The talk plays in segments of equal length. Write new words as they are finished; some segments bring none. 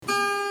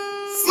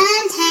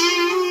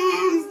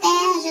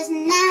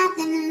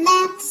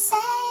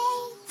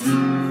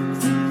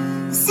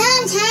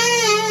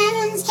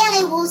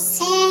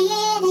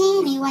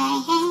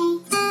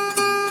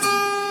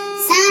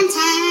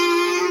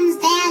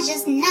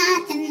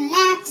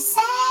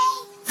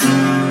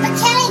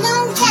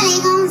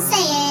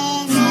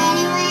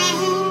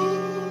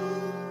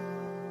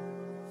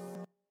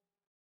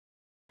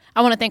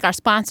I want to thank our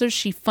sponsors,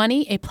 She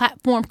Funny, a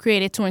platform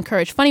created to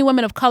encourage funny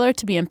women of color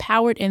to be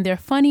empowered in their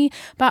funny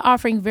by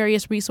offering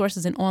various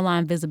resources and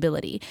online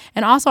visibility.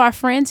 And also our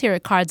friends here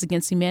at Cards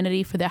Against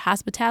Humanity for their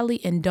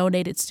hospitality and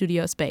donated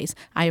studio space.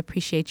 I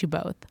appreciate you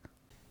both.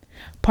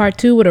 Part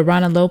 2 with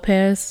Arana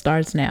Lopez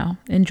starts now.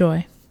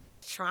 Enjoy.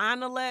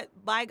 Trying to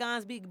let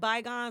bygones be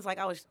bygones,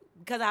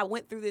 because I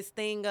went through this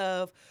thing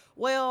of,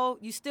 well,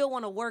 you still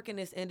want to work in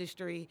this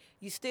industry.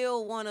 You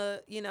still want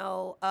to, you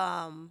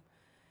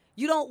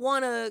don't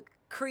want to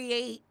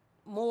create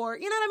more,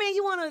 you know what I mean?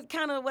 You want to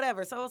kind of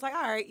whatever. So I was like,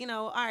 all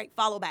right,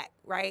 follow back,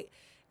 right?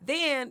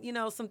 Then,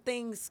 some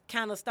things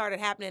kind of started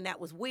happening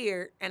that was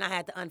weird, and I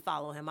had to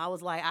unfollow him. I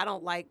was like, I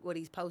don't like what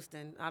he's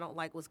posting. I don't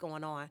like what's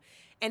going on.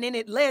 And then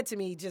it led to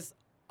me just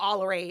all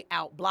the way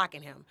out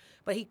blocking him.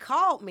 But he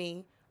called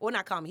me, well,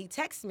 not called me, he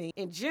texted me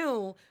in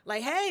June,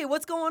 like, hey,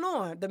 what's going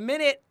on? The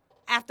minute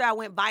after I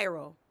went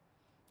viral,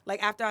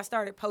 like after I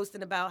started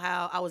posting about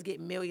how I was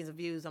getting millions of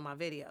views on my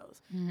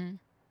videos. Mm-hmm.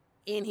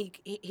 And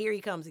here he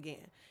comes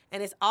again.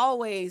 And it's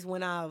always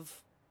when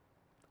I've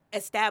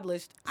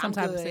established some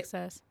type of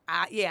success.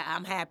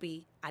 I'm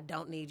happy. I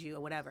don't need you or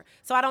whatever.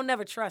 So I don't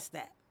never trust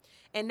that.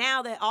 And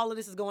now that all of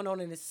this is going on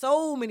and there's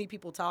so many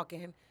people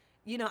talking,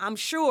 I'm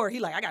sure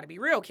I got to be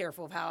real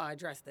careful of how I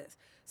address this.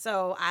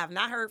 So I have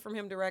not heard from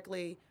him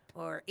directly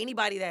or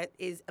anybody that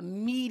is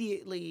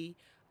immediately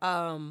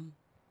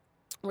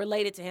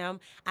related to him.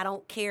 I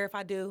don't care if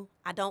I do.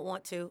 I don't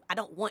want to. I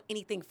don't want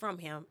anything from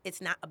him. It's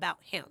not about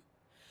him.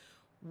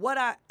 What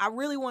I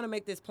really want to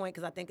make this point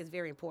because I think it's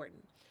very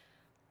important.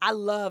 I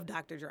love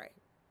Dr. Dre.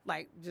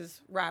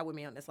 Just ride with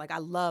me on this. I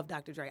love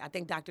Dr. Dre. I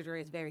think Dr.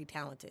 Dre is very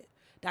talented.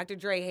 Dr.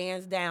 Dre,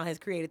 hands down, has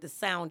created the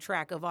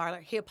soundtrack of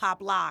our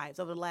hip-hop lives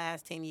over the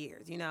last 10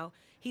 years,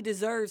 He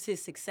deserves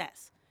his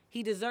success.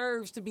 He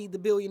deserves to be the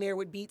billionaire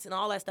with beats and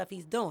all that stuff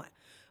he's doing.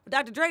 But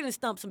Dr. Dre done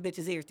stumped some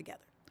bitches' ears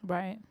together.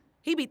 Right.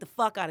 He beat the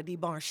fuck out of D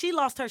Barnes. She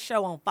lost her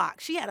show on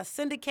Fox. She had a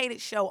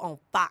syndicated show on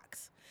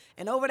Fox.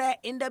 And over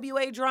that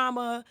NWA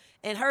drama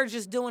and her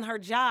just doing her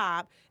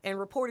job and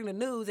reporting the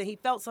news and he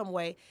felt some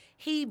way,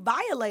 he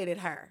violated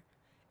her.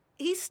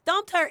 He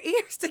stumped her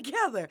ears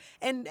together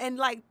and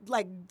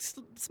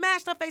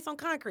smashed her face on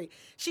concrete.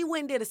 She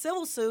went and did a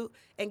civil suit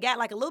and got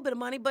a little bit of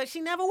money, but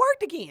she never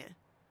worked again.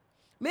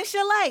 Miss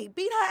Chalet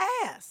beat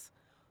her ass.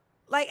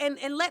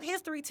 And let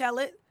history tell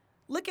it.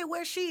 Look at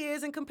where she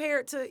is and compare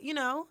it to,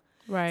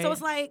 Right. So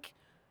it's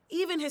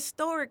even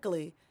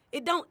historically,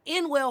 it don't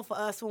end well for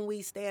us when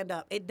we stand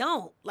up. It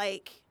don't.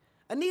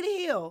 Anita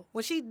Hill,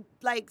 when she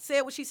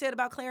said what she said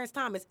about Clarence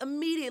Thomas,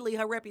 immediately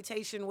her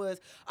reputation was,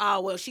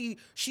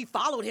 she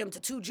followed him to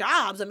 2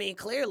 jobs. I mean,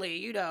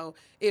 clearly,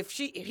 if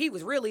he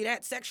was really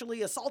that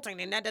sexually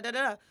assaulting and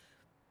da-da-da-da.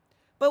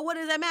 But what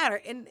does that matter?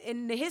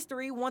 In the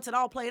history, once it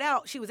all played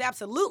out, she was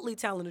absolutely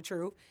telling the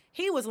truth.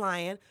 He was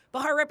lying,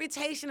 but her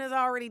reputation is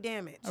already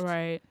damaged.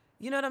 Right.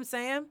 You know what I'm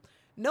saying?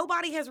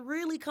 Nobody has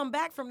really come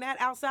back from that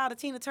outside of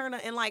Tina Turner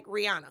and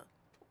Rihanna.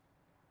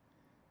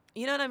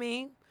 You know what I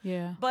mean?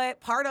 Yeah. But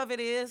part of it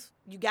is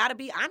you got to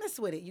be honest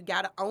with it. You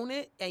got to own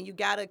it and you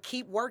got to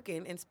keep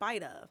working in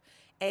spite of.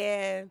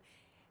 And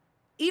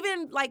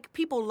even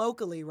people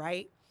locally,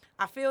 right?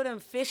 I feel them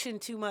fishing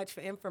too much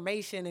for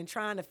information and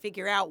trying to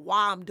figure out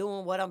why I'm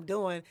doing what I'm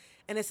doing.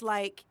 And it's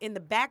in the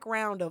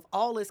background of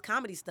all this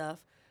comedy stuff,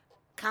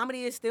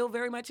 comedy is still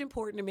very much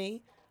important to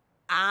me.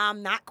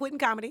 I'm not quitting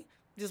comedy.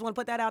 Just want to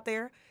put that out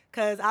there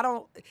because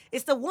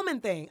it's the woman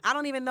thing. I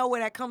don't even know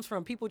where that comes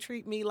from. People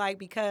treat me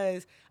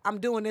because I'm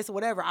doing this or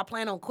whatever. I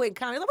plan on quitting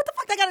comedy. What the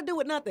fuck that got to do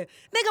with nothing?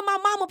 Nigga, my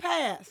mama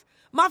passed.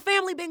 My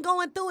family been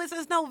going through it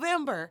since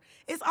November.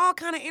 It's all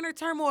kind of inner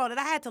turmoil that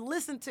I had to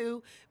listen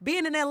to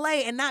being in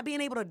LA and not being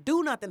able to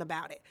do nothing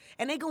about it.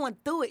 And they going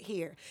through it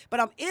here. But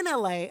I'm in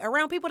LA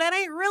around people that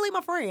ain't really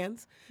my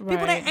friends. Right.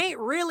 People that ain't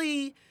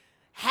really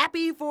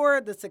happy for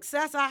the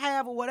success I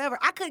have or whatever.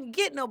 I couldn't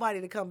get nobody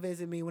to come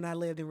visit me when I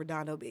lived in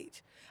Redondo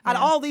Beach. Out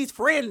of all these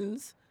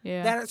friends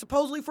that are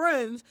supposedly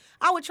friends,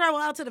 I would travel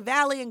out to the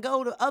valley and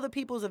go to other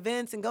people's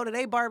events and go to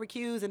their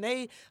barbecues and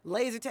they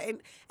laser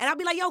tag. And I'd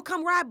be like, yo,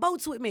 come ride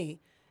boats with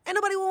me. And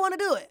nobody would want to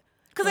do it.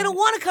 Because they don't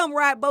want to come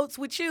ride boats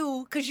with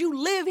you because you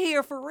live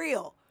here for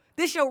real.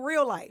 This your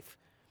real life.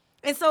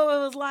 And so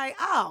it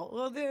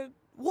was then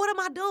what am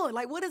I doing?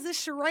 What is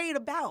this charade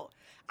about?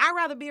 I'd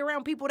rather be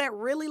around people that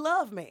really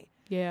love me.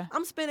 Yeah.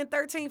 I'm spending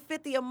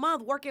 $1,350 a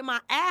month working my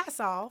ass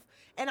off,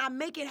 and I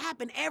make it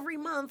happen every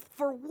month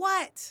for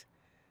what?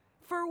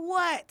 For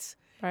what?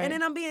 Right. And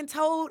then I'm being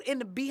told in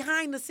the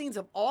behind the scenes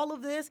of all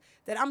of this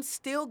that I'm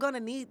still going to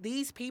need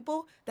these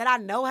people that I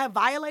know have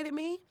violated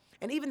me.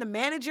 And even the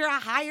manager I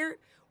hired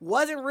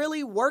wasn't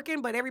really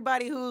working, but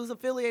everybody who's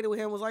affiliated with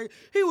him was like,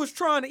 he was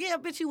trying to. Yeah,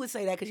 bitch, you would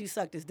say that because you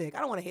sucked his dick. I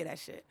don't want to hear that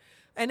shit.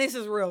 And this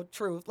is real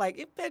truth.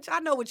 Bitch, I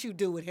know what you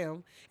do with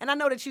him. And I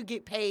know that you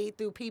get paid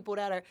through people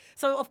that are.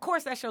 So, of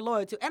course, that's your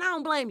loyalty. And I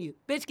don't blame you.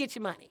 Bitch, get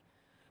your money.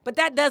 But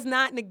that does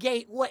not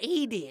negate what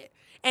he did.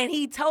 And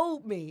he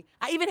told me,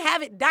 I even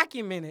have it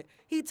documented.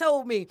 He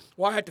told me,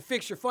 I had to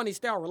fix your funny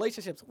style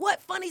relationships.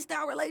 What funny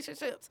style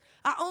relationships?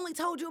 I only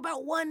told you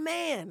about one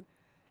man.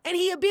 and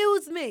he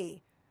abused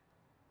me.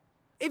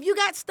 If you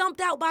got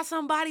stumped out by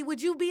somebody,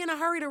 would you be in a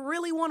hurry to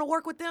really want to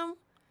work with them?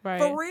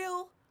 Right. For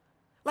real?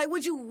 Like,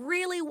 would you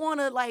really want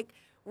to, like,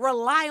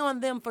 rely on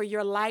them for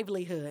your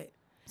livelihood?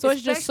 So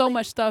it's just so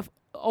much stuff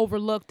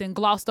overlooked and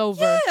glossed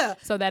over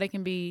so that it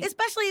can be.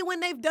 Especially when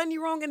they've done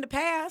you wrong in the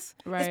past.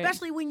 Right.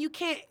 Especially when you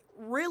can't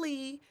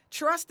really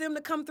trust them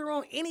to come through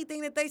on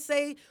anything that they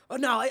say. Oh,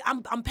 no,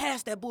 I'm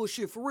past that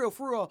bullshit. For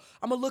real.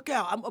 I'm going to look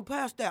out. I'm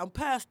past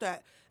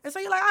that. And so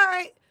you're like, all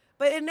right.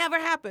 But it never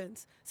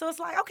happens. So it's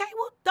like, okay,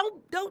 well,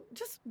 don't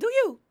just do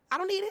you. I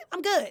don't need it.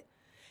 I'm good.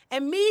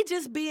 And me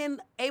just being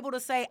able to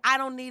say, I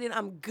don't need it,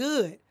 I'm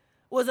good,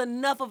 was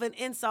enough of an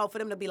insult for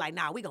them to be like,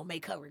 nah, we gonna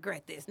make her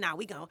regret this. Nah,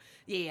 we gonna,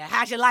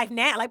 how's your life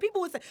now? Like,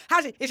 people would say,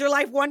 is your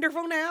life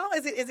wonderful now?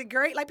 Is it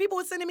great? Like, people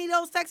would sending me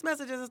those text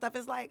messages and stuff.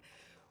 It's like,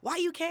 why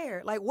you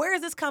care? Like, where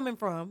is this coming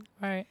from?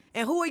 Right.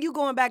 And who are you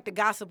going back to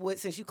gossip with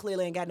since you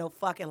clearly ain't got no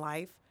fucking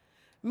life?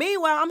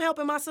 Meanwhile, I'm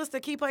helping my sister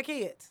keep her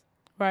kids.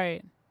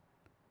 Right.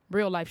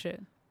 Real life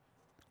shit.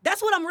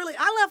 That's what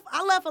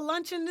I left a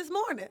luncheon this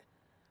morning.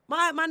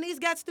 My niece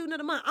got student of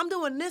the month. I'm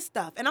doing this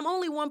stuff, and I'm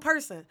only one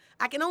person.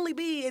 I can only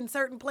be in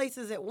certain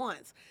places at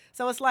once.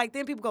 So it's like,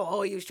 then people go,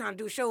 oh, you was trying to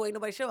do a show, ain't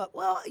nobody show up.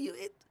 Well,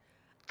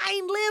 I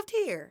ain't lived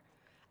here.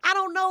 I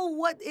don't know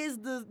what is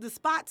the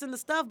spots and the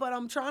stuff, but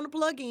I'm trying to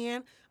plug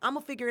in. I'm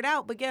going to figure it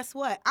out. But guess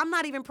what? I'm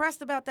not even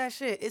pressed about that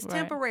shit. It's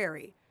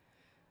temporary.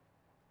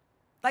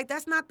 Like,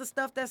 that's not the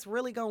stuff that's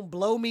really going to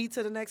blow me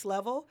to the next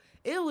level.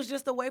 It was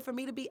just a way for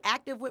me to be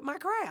active with my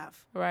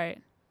craft.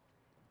 Right.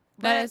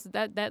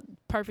 That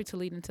perfect to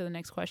lead into the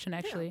next question,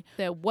 actually.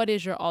 Yeah. That what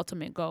is your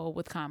ultimate goal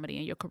with comedy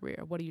and your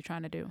career? What are you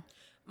trying to do?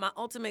 My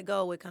ultimate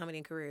goal with comedy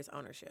and career is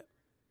ownership.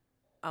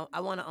 I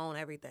want to own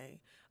everything.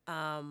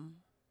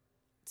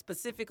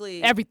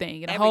 Specifically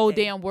everything in the whole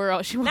damn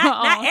world.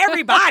 Not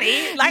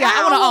everybody. Like,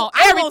 I want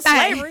to own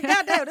everything. Slavery.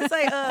 Goddamn, this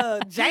ain't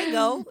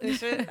Django and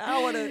shit. I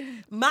want to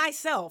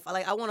myself.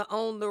 Like, I want to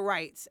own the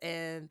rights,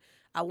 and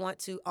I want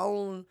to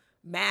own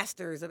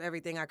masters of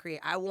everything I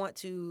create. I want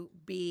to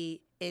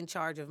be in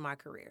charge of my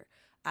career.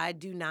 I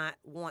do not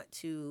want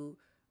to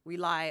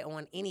rely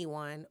on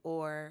anyone,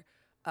 or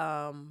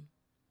I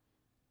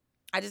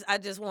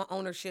just want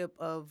ownership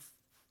of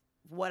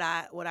what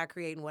I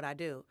create and what I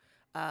do.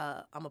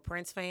 I'm a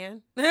Prince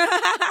fan.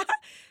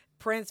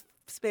 Prince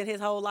spent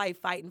his whole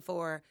life fighting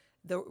for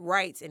the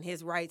rights and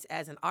his rights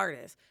as an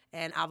artist,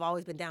 and I've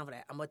always been down for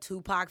that. I'm a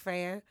Tupac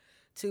fan.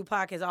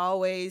 Tupac has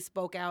always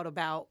spoke out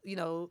about,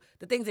 the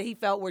things that he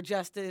felt were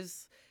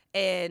justice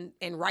and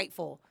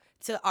rightful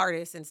to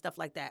artists and stuff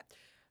like that.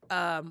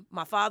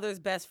 My father's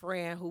best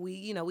friend, who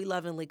we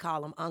lovingly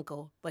call him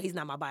Uncle, but he's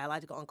not my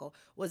biological uncle,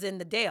 was in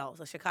the Dells,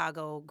 a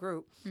Chicago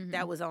group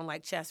that was on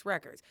like Chess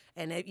Records.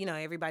 And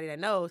everybody that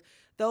knows,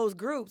 those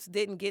groups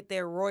didn't get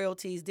their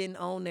royalties, didn't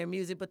own their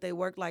music, but they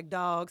worked like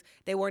dogs.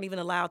 They weren't even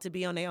allowed to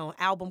be on their own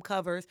album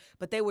covers,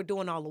 but they were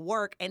doing all the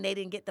work, and they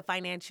didn't get the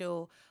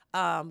financial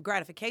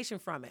gratification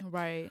from it.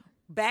 Right.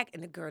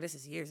 This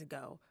is years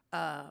ago.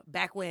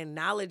 Back when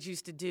Knowledge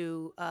used to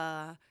do,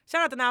 shout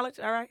out to Knowledge,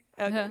 all right?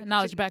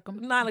 Knowledge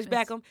Beckham. Knowledge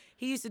Beckham.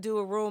 He used to do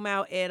a room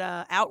out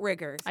at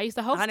Outriggers. I used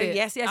to host it.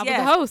 Yes. I was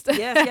the host.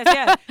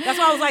 Yes. That's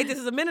why I was like, this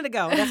is a minute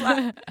ago. That's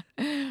why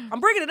I'm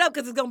bringing it up,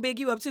 because it's going to big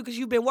you up, too, because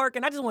you've been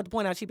working. I just want to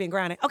point out she's been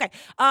grinding. Okay.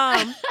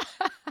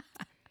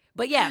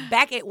 But yeah,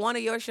 back at one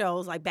of your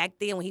shows, like back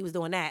then when he was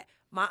doing that,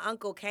 my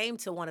uncle came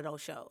to one of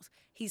those shows.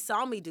 He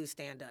saw me do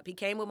stand-up. He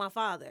came with my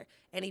father,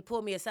 and he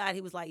pulled me aside.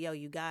 He was like, yo,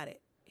 you got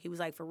it. He was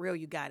like, for real,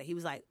 you got it. He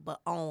was like, but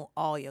own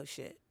all your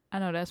shit. I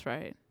know that's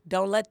right.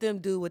 Don't let them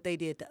do what they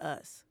did to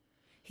us.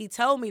 He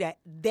told me that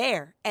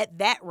there at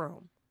that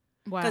room.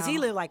 Wow. Because he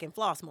lived like in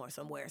Flossmoor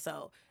somewhere.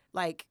 So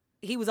like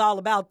he was all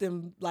about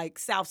them like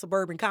South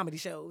suburban comedy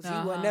shows. He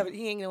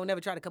ain't gonna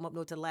never try to come up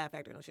to the Laugh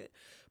Factory no shit.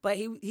 But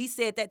he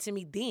said that to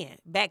me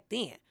back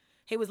then.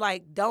 He was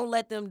like, don't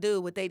let them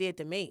do what they did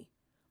to me.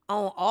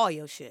 Own all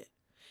your shit.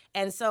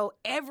 And so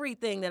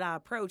everything that I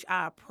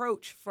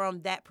approach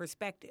from that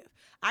perspective.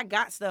 I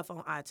got stuff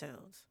on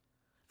iTunes.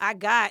 I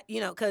got,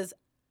 because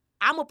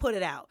I'm going to put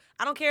it out.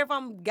 I don't care if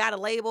I'm got a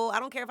label. I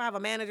don't care if I have a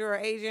manager or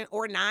agent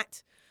or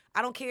not.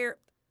 I don't care.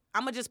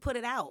 I'm going to just put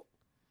it out.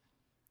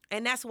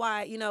 And that's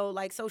why,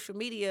 like social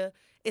media,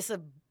 it's a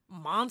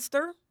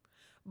monster,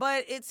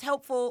 but it's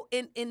helpful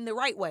in the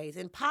right ways,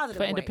 in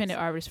positive ways. For independent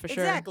artists, for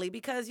sure. Exactly,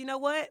 because you know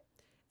what?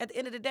 At the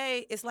end of the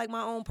day, it's like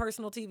my own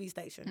personal TV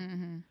station.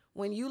 Mm-hmm.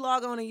 When you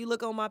log on and you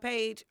look on my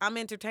page, I'm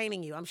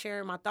entertaining you. I'm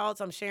sharing my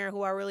thoughts. I'm sharing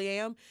who I really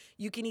am.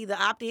 You can either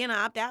opt in or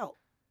opt out.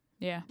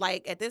 Yeah.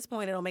 Like, at this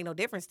point, it don't make no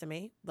difference to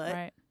me. But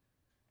right.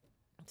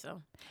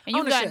 So, and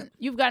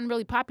you've gotten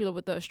really popular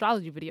with the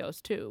astrology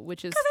videos, too,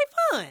 which is... Because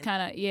they fun.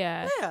 Kind of,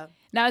 yeah. Yeah.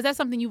 Now, is that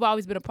something you've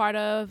always been a part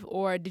of,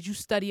 or did you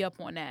study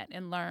up on that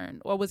and learn?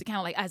 Or was it kind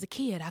of like, as a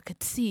kid, I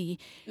could see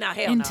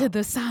into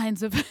the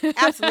signs of...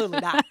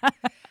 Absolutely not.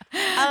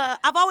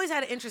 I've always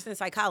had an interest in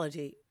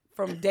psychology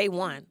from day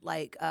one.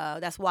 Like,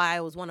 that's why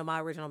it was one of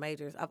my original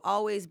majors. I've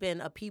always been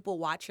a people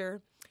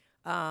watcher.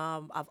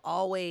 I've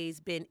always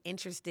been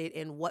interested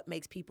in what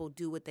makes people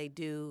do what they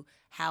do,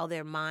 how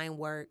their mind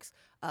works,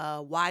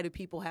 why do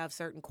people have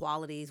certain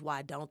qualities,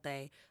 why don't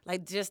they?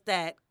 Like just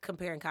that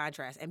compare and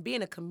contrast. And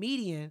being a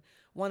comedian,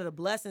 one of the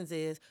blessings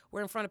is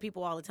we're in front of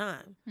people all the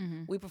time.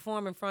 Mm-hmm. We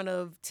perform in front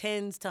of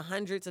tens to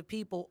hundreds of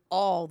people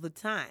all the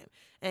time.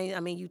 And I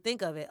mean, you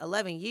think of it,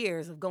 11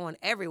 years of going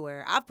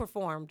everywhere. I've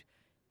performed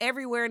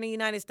everywhere in the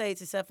United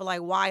States except for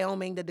like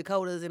Wyoming, the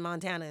Dakotas, and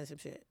Montana and some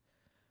shit.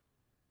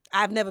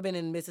 I've never been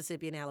in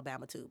Mississippi and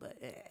Alabama too,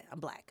 but I'm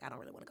black. I don't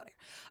really want to go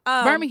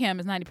there. Birmingham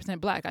is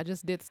 90% black. I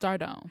just did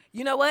Stardome.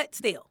 You know what?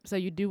 Still. So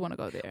you do want to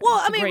go there.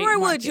 Well, It's a great Roy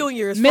Wood market.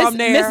 Jr. is from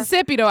there.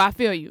 Mississippi, though, I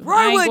feel you. I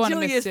Roy ain't Wood going to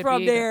Jr. is Mississippi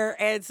from either.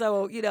 there, and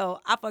so,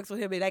 I fucks with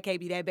him, and that can't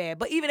be that bad.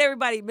 But even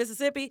everybody in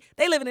Mississippi,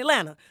 they live in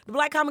Atlanta. The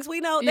black comics we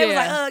know, they was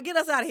like, get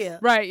us out of here.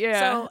 Right, yeah.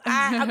 So,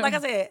 I like I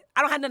said,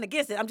 I don't have nothing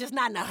against it. I'm just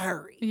not in a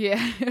hurry.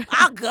 Yeah.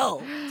 I'll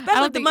go,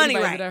 especially if the money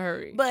right. In a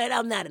hurry. But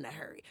I'm not in a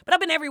hurry. But I've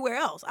been everywhere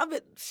else. I've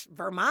been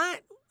Vermont.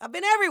 I've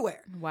been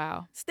everywhere.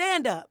 Wow.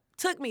 Stand up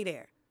took me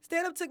there.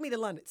 Stand up took me to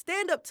London.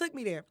 Stand up took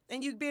me there.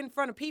 And you be in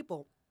front of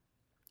people.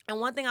 And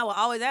one thing I will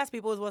always ask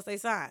people is what's their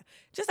sign,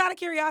 just out of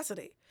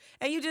curiosity.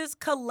 And you just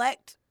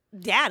collect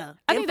data.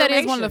 I think that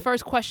is one of the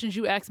first questions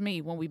you asked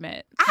me when we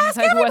met. I ask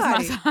What's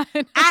everybody. my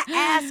sign? I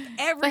ask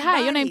everybody. Like,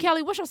 hi, your name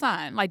Kelly. What's your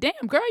sign? Like, damn,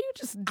 girl, you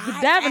just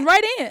diving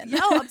right in. Yo,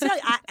 I'm telling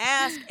you, I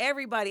ask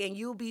everybody, and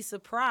you'll be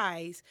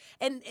surprised.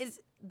 And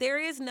there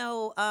is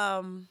no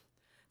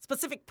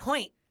specific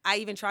point I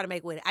even try to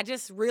make with it. I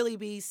just really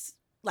be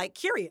like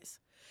curious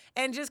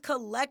and just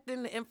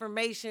collecting the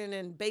information,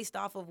 and based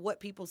off of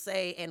what people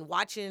say and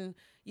watching,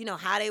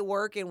 how they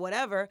work and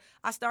whatever,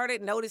 I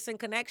started noticing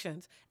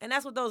connections. And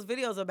that's what those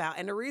videos are about.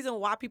 And the reason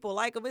why people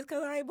like them is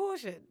because I ain't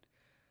bullshit.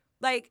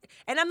 Like,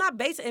 and I'm not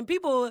basing, and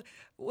people,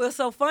 what's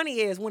so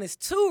funny is when it's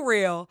too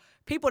real,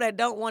 people that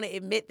don't want to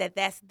admit that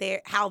that's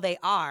how they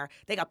are,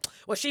 they go,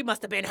 well, she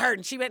must have been hurt.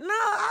 And she went, no,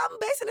 I'm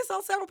basing this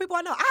on several people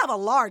I know. I have a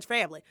large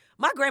family.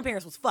 My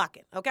grandparents was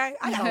fucking, okay?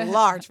 I got a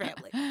large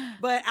family.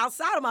 But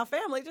outside of my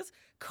family, just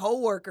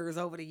coworkers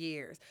over the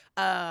years,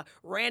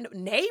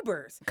 random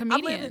neighbors.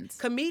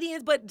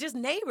 Comedians, but just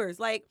neighbors.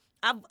 Like,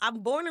 I'm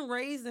born and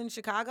raised in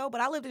Chicago,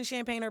 but I lived in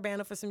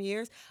Champaign-Urbana for some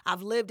years.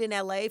 I've lived in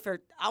L.A.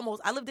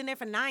 I lived in there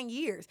for 9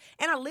 years.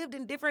 And I lived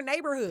in different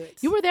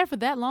neighborhoods. You were there for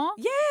that long?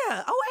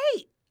 Yeah,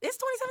 08. It's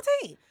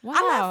 2017. Wow.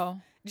 I left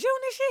June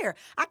this year.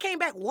 I came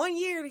back 1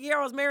 year, the year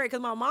I was married,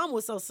 because my mom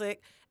was so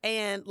sick.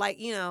 And,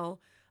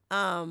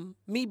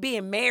 me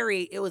being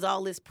married, it was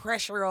all this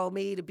pressure on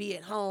me to be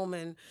at home.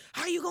 And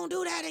how you going to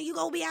do that? And you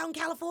going to be out in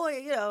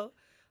California,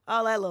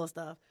 all that little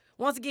stuff.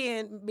 Once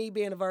again, me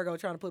being a Virgo,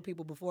 trying to put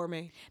people before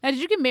me. Now, did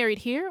you get married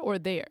here or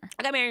there?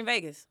 I got married in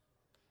Vegas.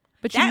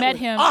 But you met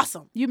him.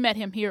 Awesome. You met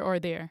him here or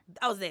there?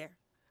 I was there.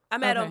 I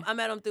met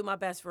him through my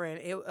best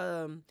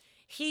friend.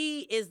 He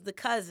is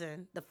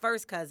the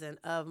first cousin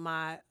of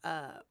my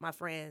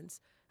friend's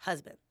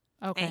husband.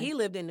 Okay. And he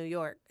lived in New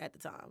York at the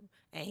time.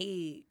 And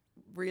he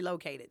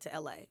relocated to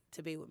LA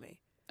to be with me.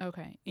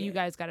 Okay. And Yeah. you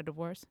guys got a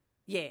divorce?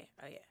 Yeah.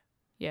 Oh, yeah.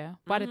 Yeah.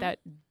 Why did that?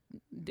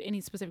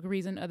 Any specific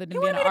reason other than He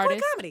being wanted an me to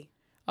artist? quit comedy.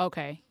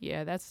 Okay.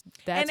 Yeah, that's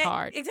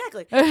hard.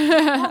 Exactly.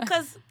 Well,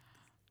 because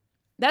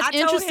that's I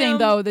told interesting him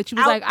though that you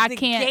was like, out I the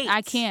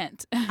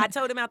can't. I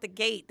told him out the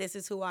gate, this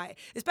is who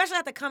especially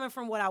after coming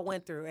from what I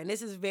went through, and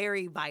this is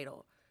very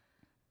vital.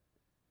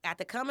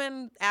 After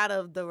coming out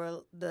of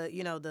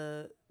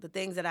the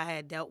things that I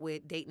had dealt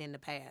with dating in the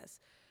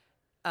past.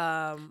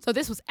 So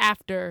this was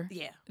after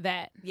Yeah.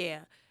 that.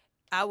 Yeah.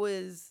 I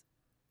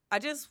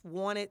just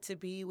wanted to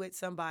be with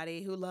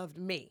somebody who loved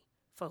me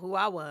for who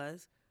I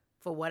was,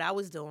 for what I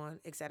was doing,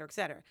 et cetera, et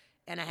cetera.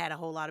 And I had a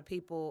whole lot of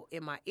people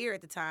in my ear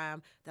at the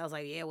time that was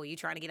like, yeah, well, you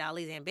trying to get all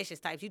these ambitious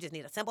types. You just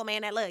need a simple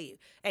man that love you.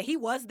 And he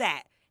was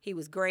that. He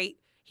was great.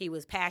 He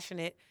was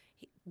passionate,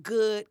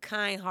 good,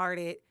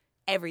 kind-hearted,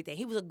 everything.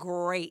 He was a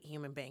great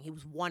human being. He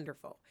was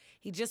wonderful.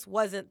 He just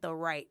wasn't the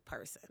right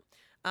person.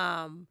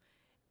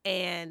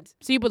 And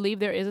so you believe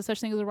there is a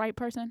such thing as a right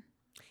person?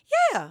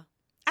 Yeah,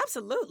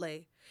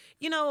 absolutely.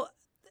 They're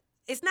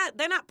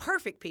not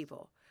perfect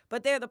people,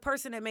 but they're the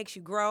person that makes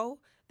you grow.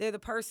 They're the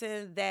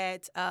person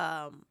that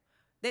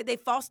they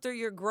foster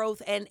your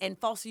growth and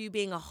foster you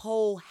being a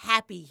whole,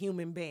 happy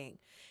human being.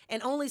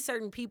 And only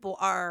certain people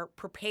are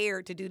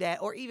prepared to do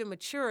that or even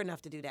mature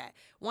enough to do that.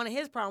 One of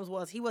his problems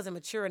was he wasn't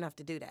mature enough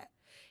to do that.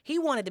 He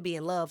wanted to be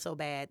in love so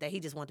bad that he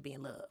just wanted to be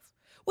in love,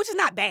 which is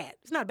not bad.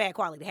 It's not a bad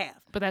quality to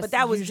have. But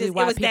that was usually just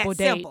why it was people that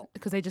date, simple.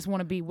 because they just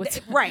want to be with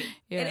right.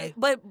 Yeah.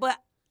 But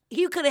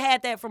he could have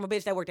had that from a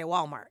bitch that worked at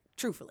Walmart,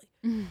 truthfully.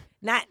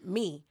 Not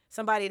me.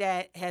 Somebody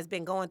that has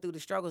been going through the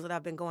struggles that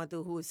I've been going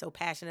through, who is so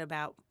passionate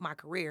about my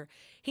career.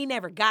 He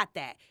never got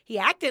that. He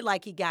acted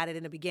like he got it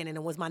in the beginning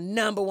and was my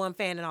number one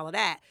fan and all of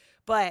that.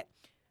 But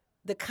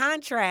the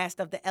contrast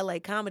of the LA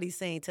comedy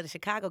scene to the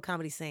Chicago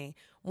comedy scene,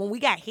 when we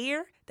got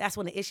here, that's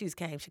when the issues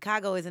came.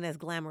 Chicago isn't as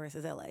glamorous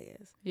as LA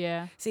is.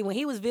 Yeah. See, when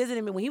he was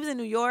visiting me, when he was in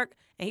New York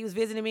and he was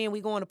visiting me and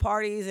we going to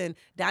parties and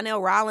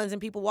Donnell Rollins and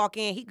people walk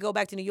in, he could go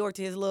back to New York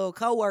to his little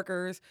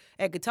coworkers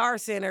at Guitar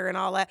Center and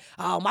all that.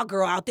 Oh, my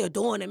girl out there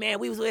doing it, man.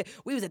 We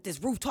was at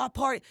this rooftop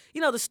party.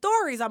 You know, the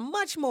stories are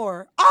much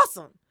more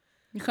awesome.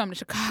 You come to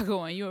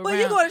Chicago and you're around. Well,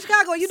 you go to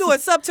Chicago, you doing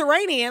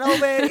subterranean over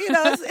there. You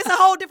know, it's a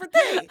whole different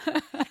thing.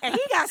 And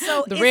he got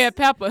so... The red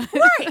pepper.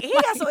 Right. He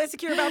got so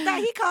insecure about that.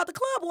 He called the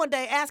club one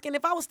day asking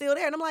if I was still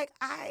there. And I'm like,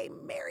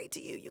 I'm married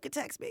to you. You can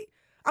text me.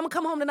 I'm going to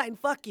come home tonight and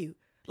fuck you.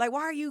 Like,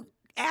 why are you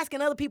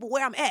asking other people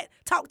where I'm at?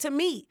 Talk to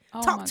me.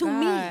 Talk to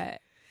me.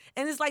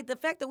 And it's like the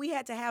fact that we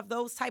had to have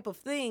those type of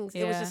things.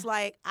 Yeah. It was just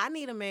like, I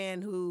need a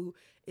man who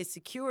is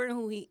secure in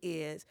who he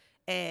is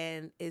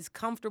and is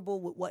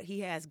comfortable with what he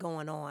has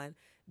going on,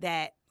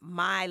 that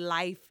my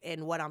life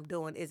and what I'm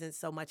doing isn't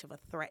so much of a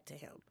threat to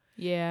him.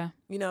 Yeah.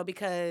 You know,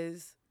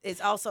 because it's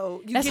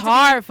also... That's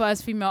hard for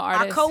us female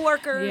artists. Our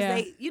coworkers,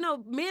 they, you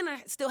know, men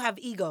still have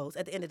egos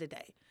at the end of the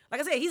day. Like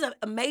I said, he's an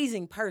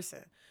amazing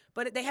person,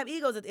 but they have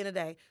egos at the end of the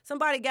day.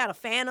 Somebody got a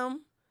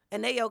phantom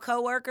and they your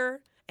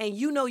coworker and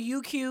you know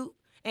you cute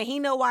and he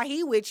know why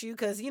he with you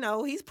because, you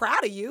know, he's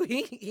proud of you.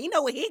 He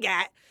know what he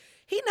got.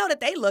 He know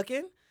that they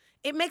looking.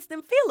 It makes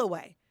them feel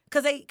away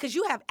because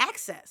you have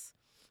access.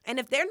 And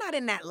if they're not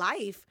in that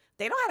life,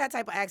 they don't have that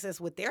type of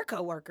access with their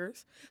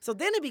coworkers. So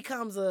then it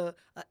becomes a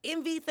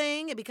envy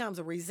thing. It becomes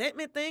a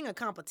resentment thing, a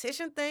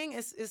competition thing.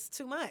 It's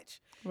too much.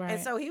 Right.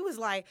 And so he was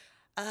like,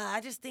 I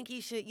just think he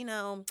should, you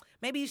know,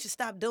 maybe you should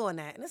stop doing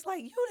that. And it's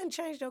like, you done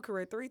changed your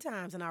career 3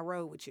 times and I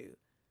rode with you.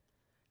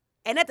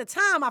 And at the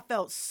time, I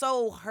felt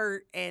so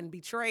hurt and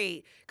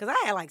betrayed because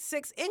I had like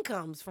 6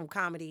 incomes from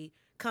comedy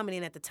coming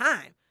in at the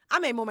time. I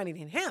made more money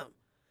than him.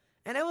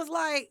 And it was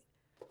like,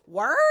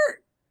 word?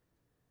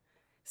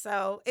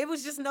 So it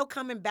was just no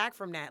coming back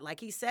from that. Like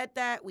he said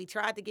that, we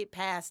tried to get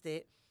past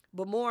it,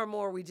 but more and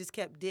more we just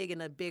kept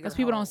digging a bigger hole. Because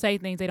people don't say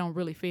things they don't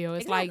really feel.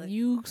 It's exactly. like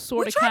you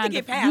sort of kind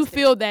of, you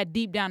feel that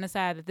deep down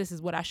inside that this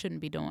is what I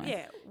shouldn't be doing.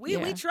 Yeah,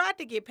 we tried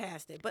to get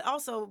past it. But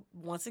also,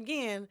 once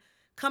again,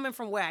 coming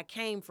from where I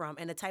came from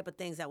and the type of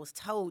things that was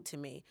told to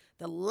me,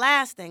 the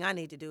last thing I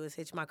need to do is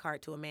hitch my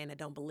cart to a man that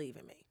don't believe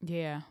in me.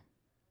 Yeah.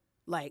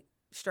 Like,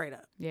 straight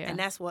up. Yeah. And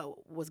that's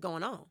what was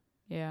going on.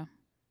 Yeah.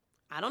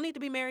 I don't need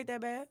to be married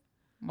that bad.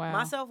 Wow.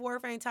 My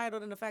self-worth ain't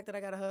titled in the fact that I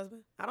got a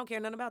husband. I don't care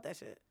nothing about that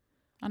shit.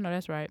 I know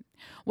that's right.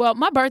 Well,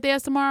 my birthday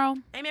is tomorrow.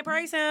 Amen.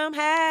 Praise him.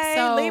 Hey,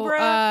 so, Libra.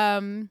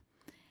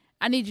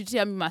 I need you to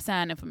tell me my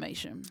sign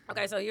information.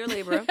 Okay, so you're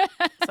Libra.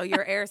 So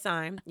you're air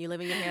sign. You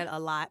live in your head a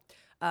lot.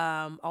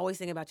 Always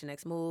thinking about your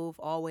next move.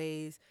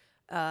 Always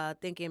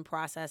thinking,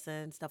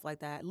 processing, stuff like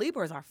that.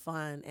 Libras are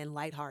fun and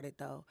lighthearted,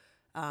 though.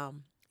 Y'all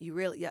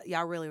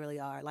really, really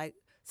are. Like,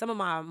 some of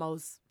my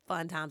most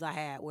fun times I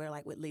had were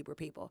like with Libra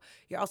people.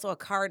 You're also a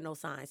cardinal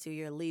sign, so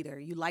you're a leader.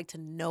 You like to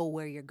know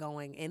where you're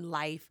going in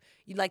life.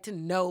 You like to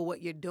know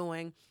what you're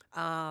doing.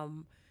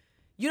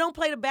 You don't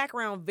play the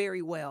background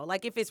very well.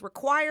 Like if it's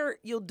required,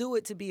 you'll do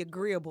it to be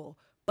agreeable,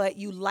 but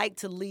you like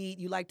to lead.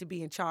 You like to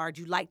be in charge.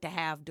 You like to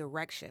have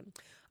direction.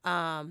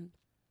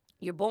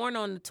 You're born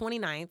on the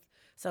 29th.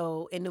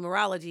 So in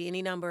numerology,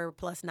 any number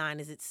plus 9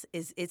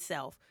 is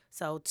itself.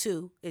 So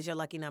 2 is your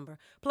lucky number.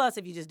 Plus,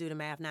 if you just do the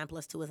math, 9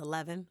 plus 2 is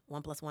 11.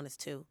 1 plus 1 is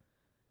 2.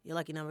 Your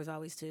lucky number is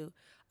always 2,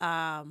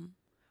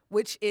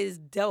 which is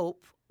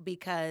dope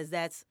because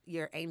that's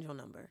your angel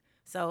number.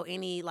 So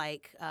any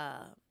like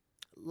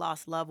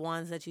lost loved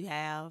ones that you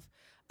have,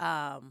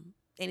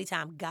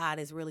 anytime God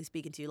is really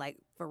speaking to you, like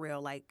for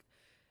real, like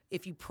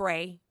if you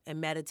pray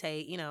and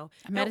meditate, you know.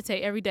 I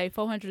meditate every day,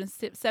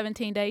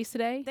 417 days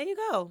today. There you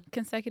go.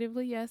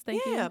 Consecutively, yes,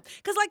 thank you. Yeah,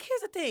 because like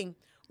here's the thing.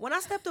 When I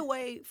stepped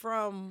away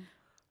from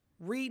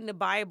reading the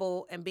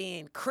Bible and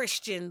being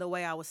Christian the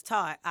way I was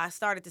taught, I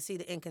started to see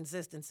the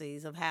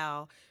inconsistencies of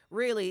how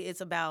really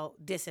it's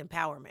about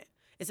disempowerment.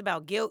 It's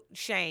about guilt,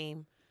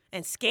 shame,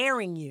 and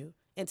scaring you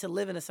into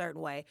living a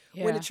certain way.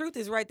 Yeah. When the truth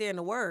is right there in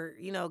the Word,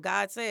 you know,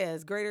 God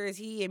says, "Greater is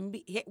He in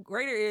me,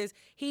 greater is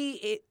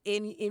He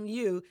in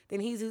you than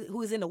He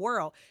who is in the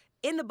world."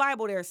 In the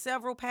Bible, there are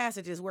several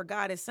passages where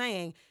God is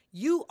saying,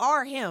 "You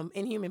are Him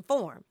in human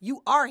form.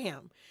 You are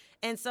Him."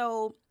 And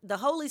so the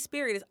Holy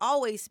Spirit is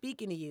always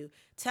speaking to you,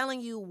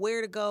 telling you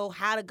where to go,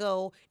 how to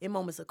go in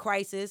moments of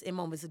crisis, in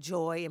moments of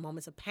joy, in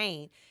moments of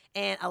pain.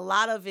 And a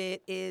lot of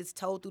it is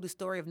told through the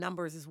story of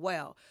Numbers as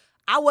well.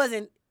 I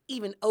wasn't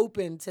even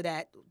open to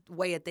that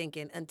way of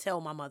thinking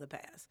until my mother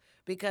passed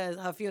because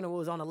her funeral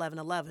was on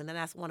 11/11, and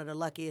that's one of the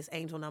luckiest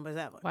angel numbers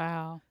ever.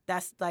 Wow.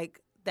 That's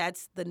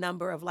the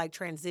number of like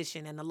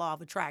transition and the law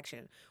of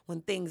attraction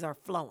when things are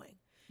flowing.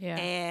 Yeah.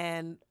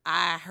 And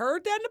I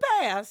heard that in the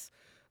past.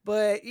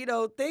 But, you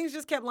know, things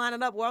just kept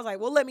lining up where I was like,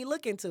 well, let me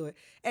look into it.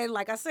 And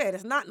like I said,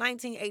 it's not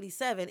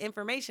 1987.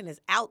 Information is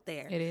out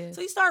there. It is.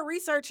 So you start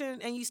researching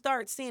and you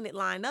start seeing it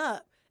line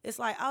up. It's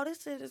like, oh,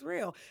 this shit is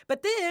real.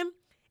 But then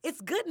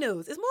it's good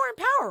news. It's more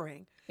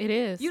empowering. It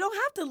is. You don't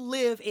have to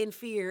live in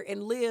fear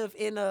and live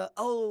in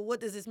what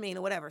does this mean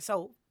or whatever.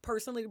 So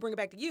personally, to bring it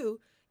back to you,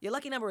 your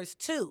lucky number is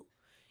 2.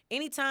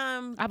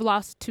 Anytime, I've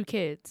lost 2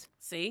 kids.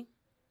 see,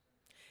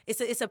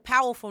 it's a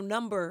powerful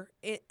number,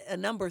 a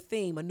number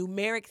theme, a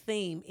numeric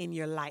theme in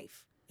your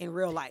life, in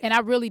real life. And I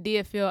really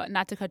did feel,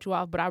 not to cut you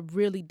off, but I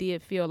really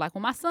did feel like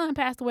when my son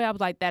passed away, I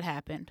was like, that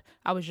happened.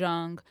 I was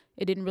young.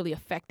 It didn't really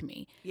affect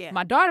me. Yeah.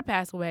 My daughter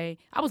passed away.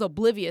 I was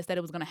oblivious that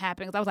it was going to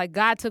happen because I was like,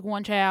 God took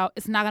one child.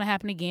 It's not going to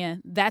happen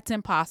again. That's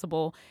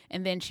impossible.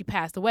 And then she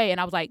passed away. And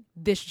I was like,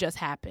 this just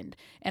happened.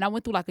 And I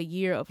went through like a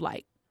year of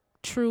like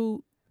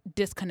true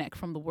disconnect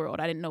from the world.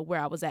 I didn't know where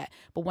I was at.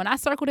 But when I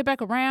circled it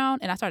back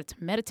around and I started to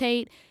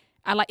meditate,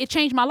 it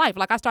changed my life.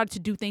 Like I started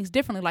to do things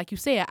differently. Like you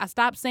said, I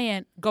stopped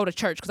saying go to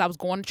church because I was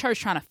going to church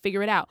trying to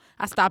figure it out.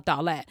 I stopped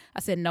all that. I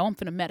said, no, I'm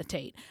finna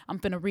meditate. I'm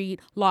finna read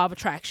Law of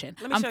Attraction.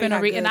 I'm finna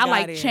read, and I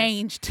like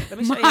changed Let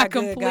me show you my how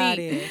good God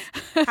complete.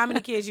 is. How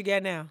many kids you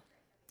got now?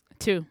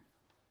 2.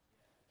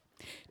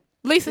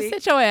 Lisa,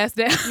 sit your ass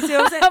down. You see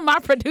what I'm saying? My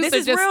producer This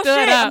is just real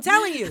stood shit. up. I'm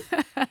telling you,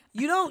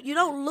 you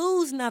don't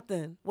lose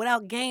nothing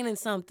without gaining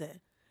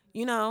something.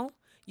 You know,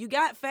 you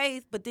got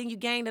faith, but then you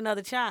gained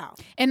another child.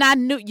 And I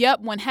knew,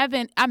 when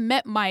I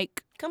met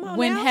Mike Come on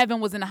when now. Heaven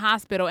was in the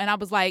hospital, and I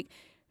was like,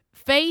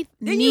 faith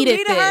Didn't needed you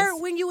meet this.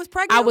 her when you was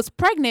pregnant? I was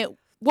pregnant.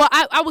 Well,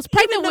 I was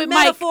pregnant Even with the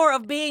Mike. metaphor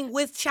of being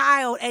with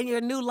child and your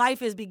new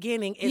life is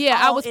beginning. Is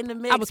all in the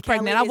mix. I was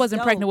pregnant. Kelly. I It's wasn't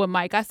dope. pregnant with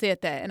Mike. I said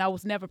that, and I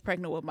was never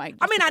pregnant with Mike.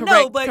 I mean, Just I to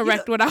know, but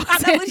correct what I was I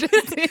know,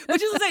 saying. but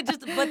you say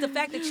but the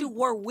fact that you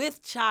were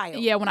with child.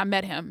 Yeah, when I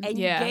met him. And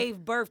yeah. you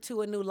gave birth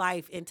to a new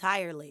life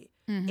entirely.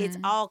 It's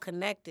all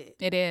connected.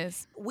 It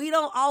is. We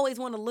don't always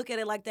want to look at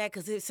it like that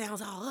because it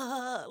sounds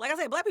all, like I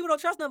said, black people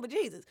don't trust none but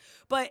Jesus.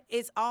 But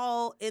it's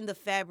all in the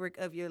fabric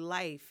of your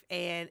life,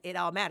 and it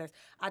all matters.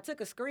 I took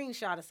a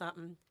screenshot of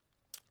something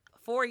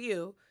for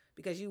you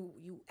because you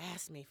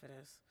asked me for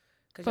this.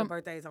 Because your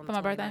birthday is on the 29th.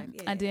 For my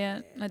birthday? Yeah, I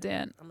did.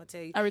 I'm going to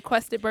tell you. I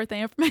requested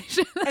birthday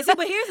information. And see,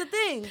 but here's the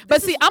thing.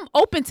 But see, I'm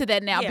open to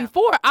that now. Yeah.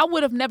 Before, I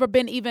would have never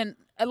been even,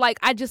 like,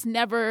 I just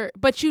never,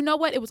 but you know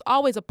what? It was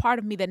always a part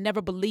of me that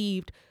never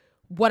believed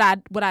what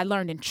I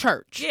learned in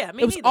church. Yeah,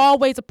 me It was neither.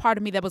 always a part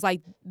of me that was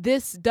like,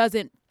 this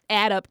doesn't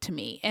add up to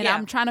me. And Yeah.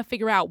 I'm trying to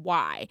figure out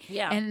why.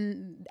 Yeah.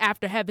 And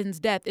after Heaven's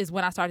death is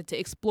when I started to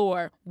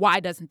explore, why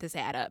doesn't this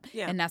add up?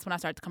 Yeah. And that's when I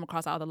started to come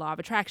across all the law of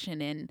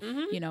attraction and,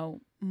 you know,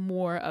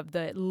 more of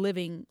the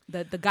living,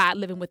 the God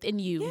living within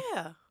you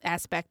Yeah.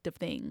 aspect of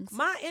things.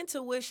 My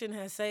intuition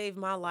has saved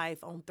my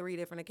life on 3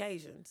 different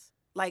occasions,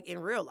 like in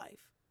real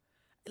life.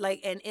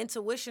 Like, and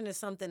intuition is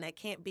something that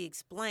can't be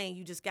explained.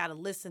 You just got to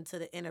listen to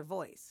the inner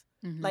voice.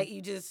 Like,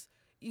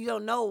 you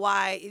don't know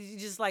why. You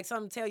just like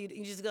something tell you,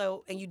 you just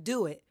go and you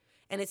do it.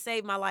 And it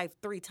saved my life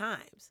 3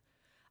 times.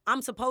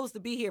 I'm supposed to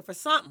be here for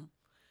something.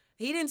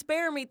 He didn't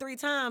spare me 3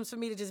 times for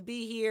me to just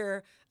be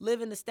here,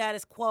 living the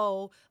status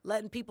quo,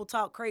 letting people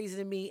talk crazy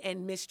to me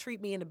and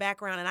mistreat me in the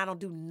background, and I don't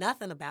do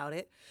nothing about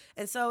it.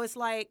 And so it's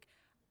like,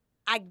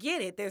 I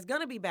get it. There's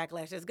going to be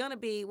backlash. There's going to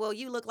be, well,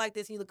 you look like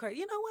this and you look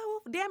crazy. You know what?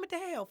 Well, damn it to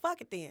hell.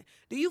 Fuck it then.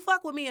 Do you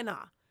fuck with me or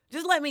not?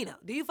 Just let me know.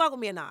 Do you fuck with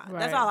me or not?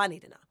 That's Right. all I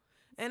need to know.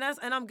 And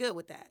I'm good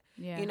with that.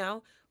 Yeah. You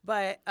know?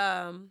 But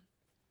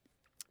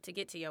to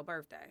get to your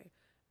birthday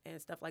and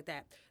stuff like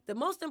that, the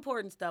most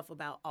important stuff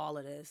about all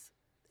of this,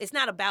 it's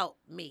not about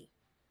me.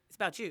 It's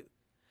about you.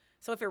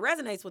 So if it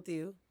resonates with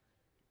you,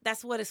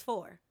 that's what it's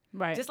for.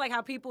 Right. Just like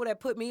how people that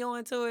put me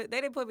onto it,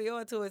 they didn't put me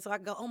onto it so I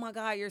can go, oh my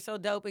God, you're so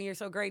dope and you're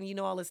so great and you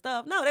know all this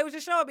stuff. No, they was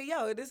just showing me,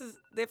 yo, this is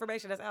the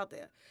information that's out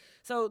there.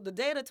 So the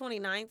day of the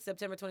 29th,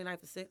 September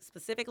 29th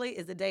specifically,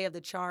 is the day of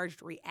the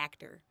charged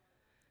reactor.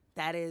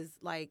 That is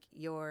like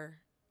your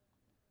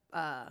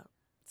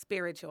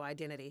spiritual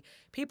identity.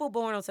 People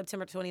born on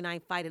September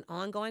 29th fight an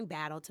ongoing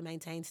battle to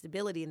maintain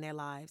stability in their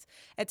lives.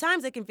 At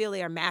times, they can feel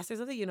they are masters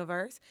of the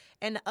universe,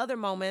 and the other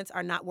moments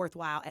are not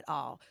worthwhile at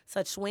all.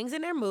 Such swings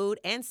in their mood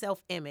and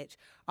self-image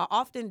are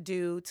often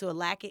due to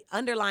a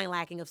underlying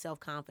lacking of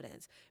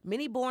self-confidence.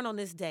 Many born on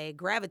this day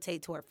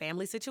gravitate toward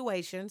family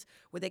situations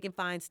where they can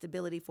find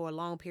stability for a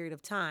long period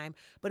of time,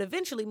 but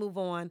eventually move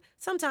on,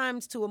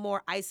 sometimes to a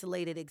more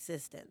isolated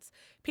existence.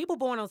 People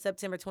born on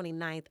September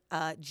 29th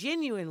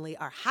genuinely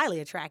are highly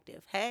attractive.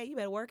 Hey, you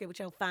better work it with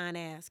your fine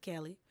ass,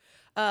 Kelly.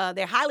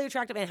 They're highly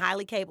attractive and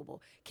highly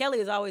capable. Kelly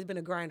has always been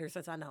a grinder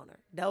since I've known her.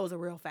 Those are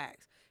real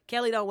facts.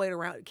 Kelly don't wait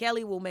around.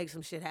 Kelly will make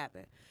some shit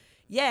happen.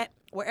 Yet,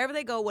 wherever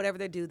they go, whatever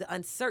they do, the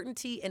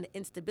uncertainty and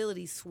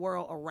instability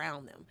swirl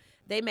around them.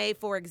 They may,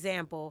 for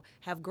example,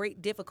 have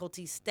great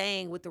difficulty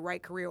staying with the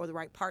right career or the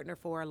right partner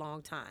for a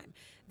long time.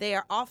 They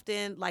are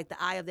often like the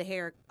eye of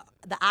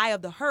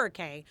the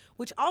hurricane,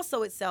 which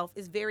also itself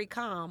is very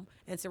calm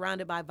and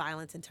surrounded by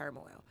violence and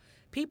turmoil.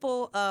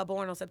 People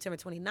born on September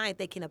 29th,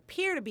 they can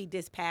appear to be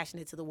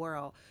dispassionate to the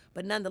world,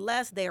 but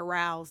nonetheless, they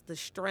arouse the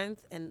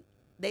strength in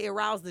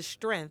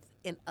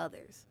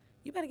others.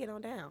 You better get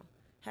on down.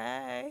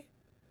 Hey.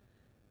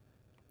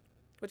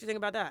 What you think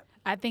about that?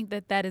 I think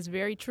that is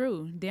very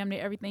true. Damn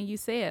near everything you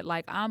said.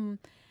 Like I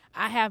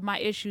have my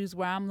issues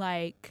where I'm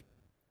like,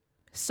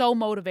 so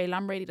motivated.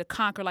 I'm ready to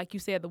conquer, like you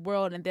said, the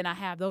world. And then I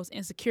have those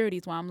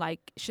insecurities where I'm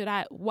like,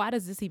 why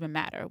does this even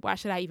matter? Why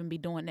should I even be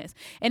doing this?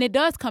 And it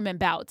does come in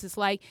bouts. It's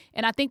like,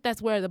 and I think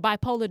that's where the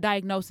bipolar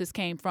diagnosis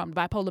came from, the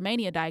bipolar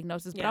mania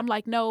diagnosis. But I'm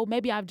like, no,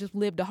 maybe I've just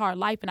lived a hard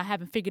life and I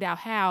haven't figured out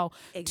how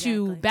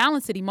to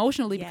balance it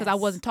emotionally because I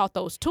wasn't taught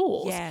those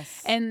tools.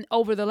 Yes. And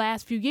over the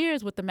last few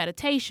years with the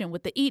meditation,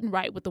 with the eating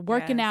right, with the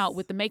working out,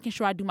 with the making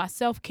sure I do my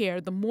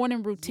self-care, the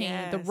morning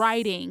routine, the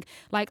writing,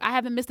 like I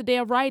haven't missed a day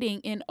of writing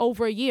in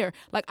over a year.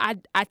 Like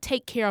I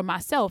take care of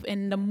myself,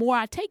 and the more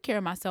I take care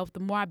of myself, the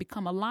more I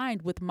become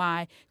aligned with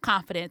my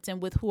confidence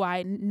and with who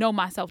I know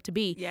myself to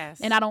be.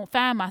 Yes. And I don't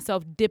find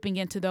myself dipping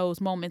into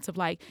those moments of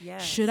like,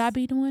 should I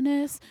be doing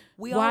this?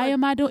 Why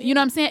am I doing? You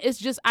know what I'm saying? It's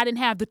just I didn't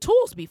have the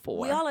tools before.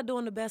 We all are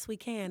doing the best we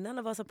can. None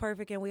of us are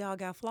perfect, and we all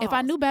got flaws. If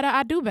I knew better,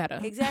 I'd do better.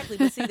 Exactly.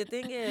 But see, the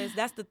thing is,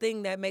 that's the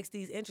thing that makes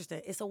these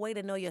interesting. It's a way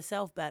to know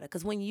yourself better.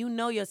 Because when you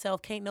know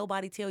yourself, can't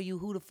nobody tell you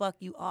who the fuck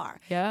you are.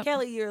 Yep.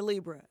 Kelly, you're a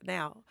Libra.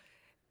 Now,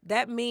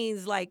 that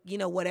means like,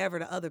 whatever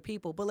to other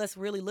people. But let's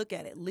really look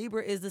at it.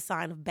 Libra is the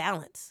sign of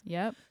balance.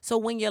 Yep. So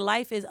when your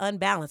life is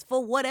unbalanced,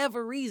 for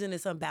whatever reason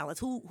it's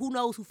unbalanced, who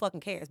knows, who fucking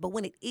cares? But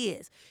when it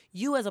is,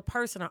 you as a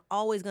person are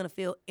always going to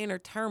feel inner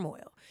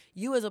turmoil.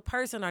 You as a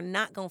person are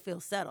not going to feel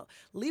settled.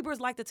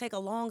 Libras like to take a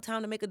long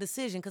time to make a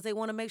decision because they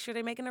want to make sure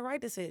they're making the right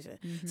decision.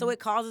 Mm-hmm. So it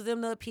causes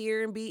them to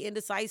appear and be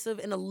indecisive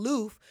and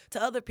aloof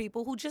to other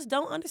people who just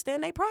don't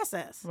understand their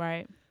process.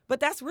 Right. But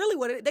that's really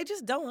what it is. They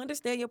just don't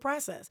understand your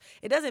process.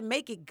 It doesn't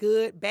make it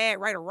good, bad,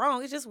 right, or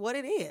wrong. It's just what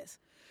it is.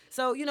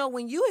 So,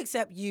 when you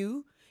accept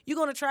you, you're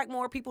going to attract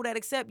more people that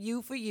accept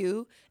you for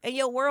you, and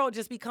your world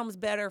just becomes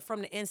better from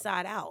the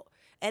inside out.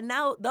 And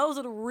now those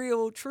are the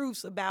real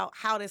truths about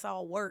how this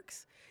all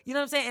works. You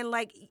know what I'm saying? And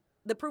like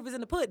the proof is in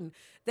the pudding.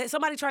 That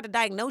somebody tried to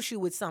diagnose you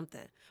with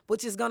something,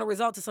 which is going to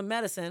result to some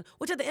medicine,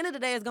 which at the end of the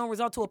day is going to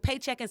result to a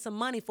paycheck and some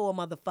money for a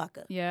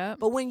motherfucker. Yeah.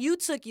 But when you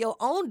took your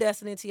own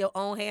destiny into your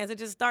own hands and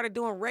just started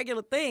doing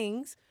regular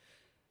things,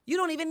 you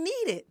don't even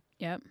need it.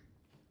 Yep.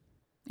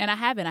 And I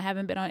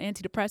haven't been on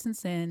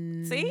antidepressants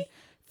in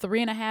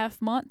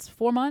 3.5 months,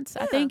 4 months,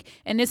 I think.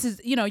 And this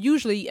is,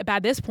 usually by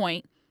this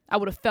point, I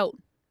would have felt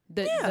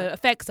the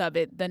effects of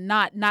it, the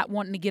not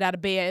wanting to get out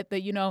of bed,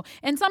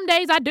 and some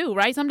days I do,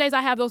 right? Some days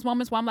I have those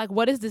moments where I'm like,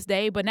 what is this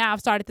day? But now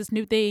I've started this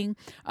new thing,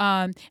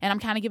 and I'm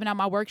kind of giving out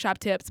my workshop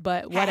tips,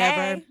 but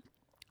whatever. Hey.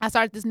 I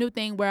started this new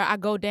thing where I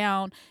go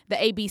down the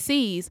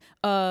ABCs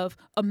of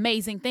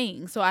amazing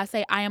things. So I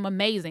say, I am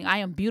amazing. I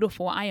am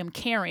beautiful. I am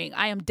caring.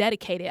 I am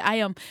dedicated. I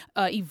am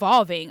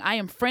evolving. I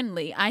am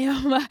friendly. I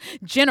am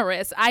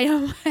generous. I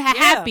am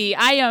happy.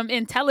 I am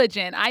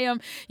intelligent. I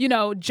am,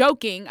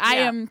 joking. I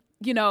am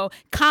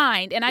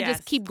kind. And I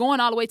just keep going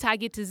all the way till I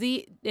get to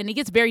Z. And it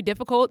gets very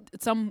difficult.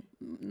 Some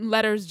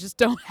letters just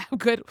don't have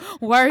good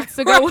words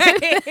to go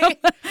with them.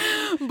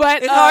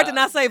 But it's hard to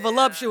not say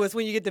voluptuous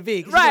when you get to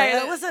V. Right.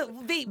 Like, what's a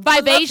V?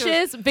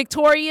 Vivacious,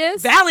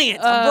 victorious.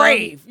 Valiant,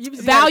 brave.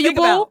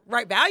 Valuable.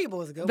 Right,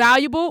 valuable is a good one.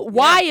 Valuable.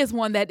 Y is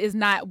one that is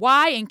not.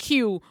 Y and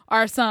Q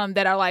are some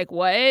that are like,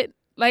 what?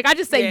 Like, I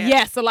just say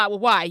yes a lot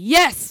with Y.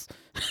 Yes.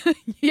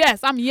 Yes,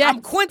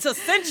 I'm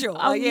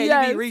quintessential. You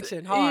be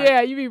reaching hard.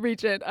 Yeah, you be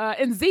reaching.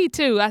 And Z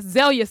too. That's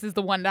Zealous is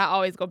the one that I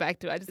always go back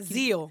to. I just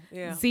Zeal.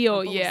 Yeah.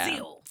 Zeal.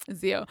 Yeah.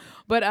 Zeal.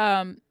 But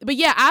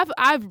yeah,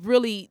 I've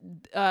really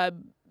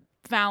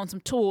found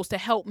some tools to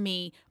help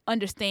me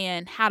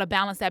understand how to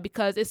balance that,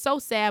 because it's so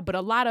sad. But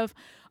a lot of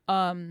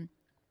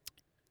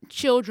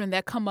children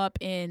that come up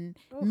in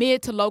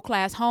mid to low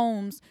class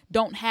homes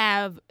don't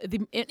have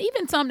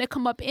even some that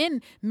come up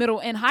in middle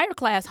and higher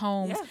class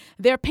homes,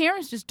 their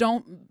parents just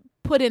don't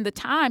put in the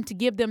time to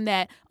give them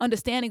that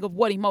understanding of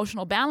what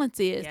emotional balance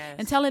is,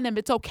 and telling them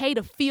it's okay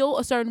to feel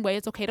a certain way,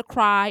 it's okay to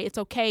cry, it's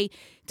okay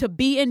to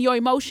be in your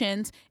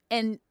emotions,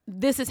 and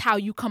this is how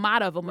you come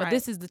out of them, or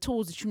this is the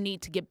tools that you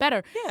need to get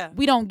better.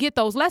 We don't get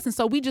those lessons,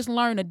 so we just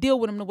learn to deal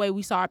with them the way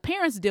we saw our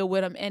parents deal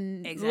with them,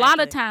 and a lot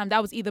of times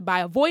that was either by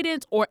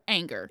avoidance or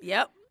anger.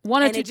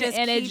 One or two,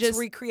 and it just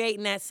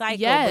recreating that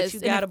cycle. But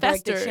you got to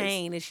break the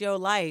chain. It's your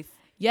life.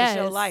 It's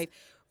your life.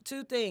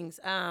 Two things.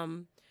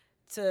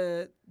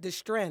 To the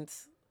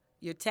strengths: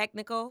 you're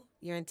technical,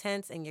 you're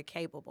intense, and you're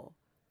capable.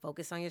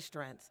 Focus on your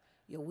strengths.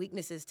 Your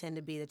weaknesses tend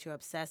to be that you're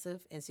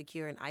obsessive,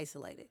 insecure, and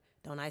isolated.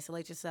 Don't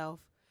isolate yourself.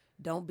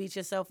 Don't beat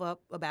yourself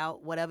up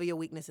about whatever your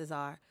weaknesses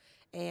are.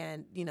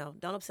 And,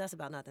 don't obsess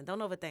about nothing. Don't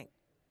overthink.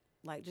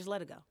 Like, just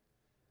let it go.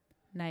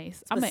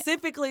 Nice.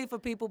 Specifically for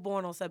people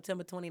born on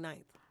September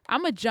 29th.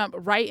 I'm going to jump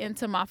right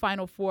into my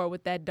final 4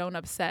 with that don't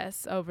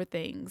obsess over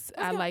things.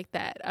 I like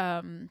that.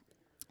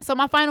 So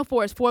my final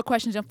 4 is 4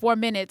 questions in 4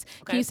 minutes.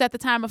 Okay. Can you set the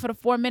timer for the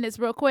 4 minutes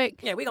real quick?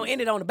 Yeah, we're going to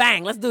end it on the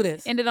bang. Let's do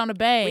this. End it on the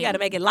bang. We got to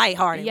make it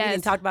lighthearted. Yes. We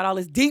didn't talk about all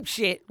this deep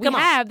shit. We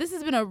have. This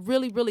has been a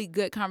really, really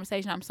good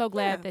conversation. I'm so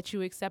glad that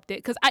you accepted.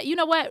 Because, you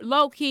know what?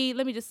 Low key,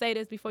 let me just say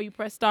this before you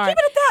press start. Keep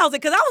it 1,000,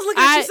 because I was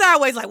looking at you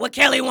sideways like, what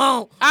Kelly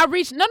want? I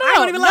reached,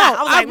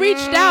 I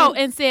reached out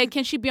and said,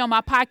 can she be on my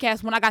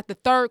podcast when I got the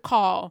 3rd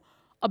call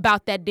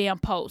about that damn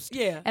post.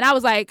 Yeah. And I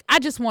was like, I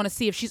just want to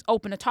see if she's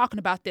open to talking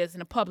about this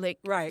in a public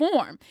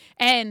forum.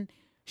 And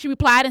she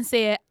replied and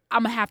said,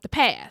 I'm going to have to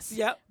pass.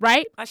 Yep.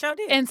 Right? I sure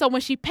did. And so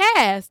when she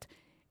passed,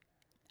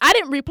 I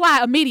didn't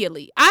reply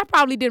immediately. I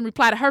probably didn't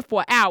reply to her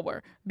for an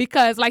hour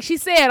because, like she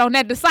said on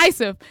that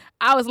decisive,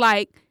 I was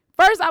like,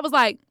 first I was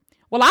like,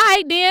 well, all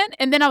right then.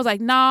 And then I was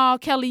like, no,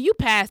 Kelly, you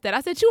passed that.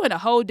 I said, you in a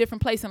whole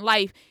different place in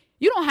life.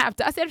 You don't have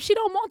to. I said, if she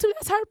don't want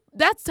to,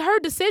 that's her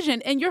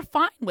decision, and you're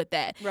fine with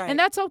that. Right. And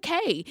that's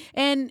okay.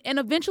 And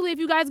eventually, if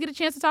you guys get a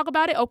chance to talk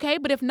about it, okay.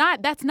 But if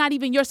not, that's not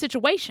even your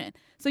situation.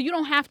 So you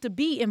don't have to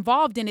be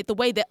involved in it the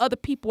way that other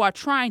people are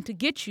trying to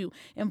get you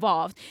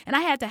involved. And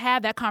I had to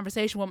have that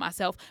conversation with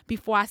myself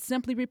before I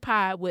simply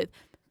replied with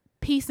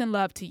peace and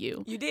love to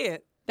you. You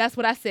did. That's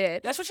what I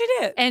said. That's what you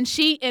did.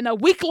 And a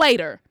week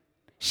later,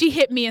 she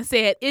hit me and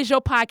said, is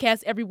your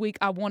podcast every week?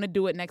 I want to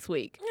do it next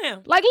week. Yeah.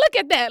 Like, look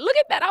at that. Look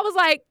at that. I was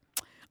like,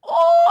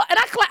 oh, and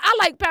I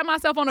like pat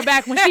myself on the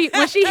back when she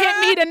hit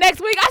me the next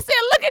week. I said,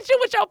 look at you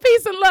with your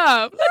peace and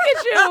love. Look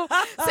at you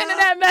sending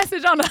that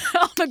message on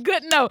a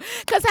good note.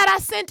 Because had I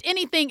sent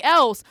anything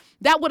else,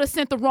 that would have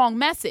sent the wrong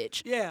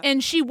message. Yeah.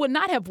 And she would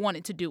not have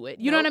wanted to do it.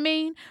 You know what I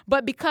mean?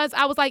 But because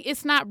I was like,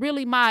 that's not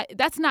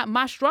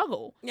my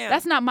struggle. Yeah.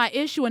 That's not my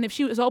issue. And if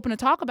she was open to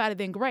talk about it,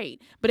 then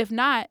great. But if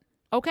not,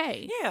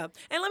 okay. Yeah.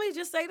 And let me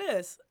just say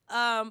this.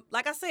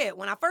 Like I said,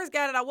 when I first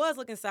got it, I was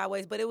looking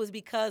sideways, but it was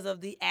because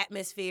of the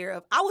atmosphere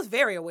of, I was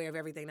very aware of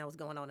everything that was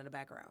going on in the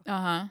background.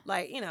 Uh-huh.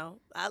 Like,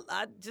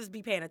 I just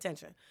be paying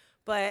attention.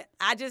 But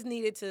I just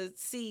needed to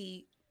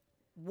see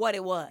what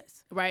it was.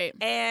 Right.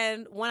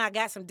 And when I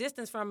got some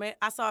distance from it,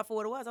 I saw it for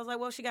what it was. I was like,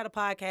 well, she got a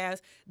podcast.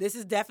 This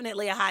is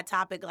definitely a hot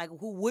topic. Like,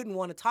 who wouldn't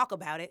want to talk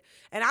about it?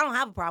 And I don't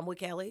have a problem with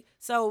Kelly.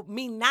 So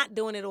me not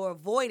doing it or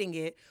avoiding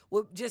it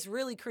would just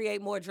really create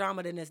more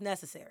drama than is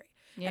necessary.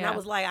 Yeah. And I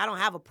was like, I don't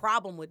have a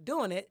problem with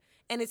doing it.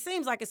 And it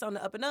seems like it's on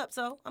the up and up,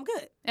 so I'm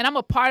good. And I'm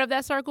a part of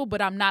that circle, but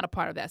I'm not a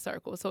part of that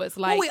circle. So it's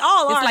like, well, we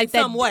all are like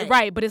in some way.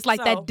 Right, but it's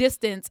like that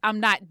distance.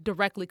 I'm not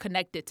directly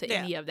connected to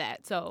any of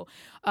that. So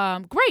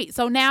great.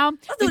 So now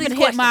you can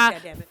hit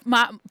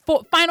my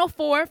final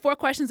four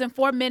questions in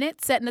 4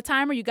 minutes, setting the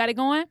timer. You got it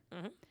going?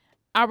 Mm-hmm.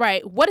 All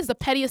right. What is the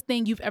pettiest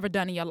thing you've ever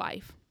done in your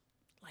life?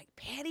 Like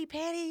petty?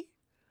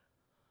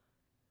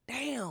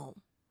 Damn.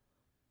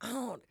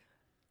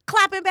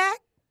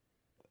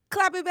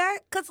 Clapping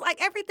back, because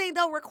like everything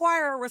don't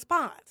require a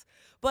response.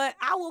 But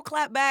I will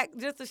clap back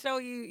just to show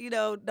you,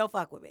 don't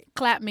fuck with me.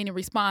 Clap meaning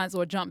response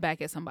or jump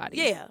back at somebody.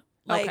 Yeah.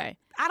 Like, okay.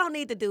 I don't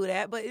need to do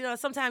that, but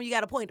sometimes you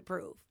got a point to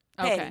prove.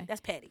 Petty. Okay.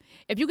 That's petty.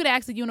 If you could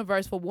ask the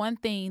universe for one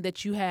thing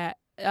that you had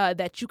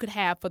that you could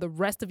have for the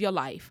rest of your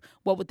life,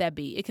 what would that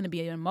be? It can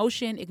be an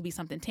emotion, it could be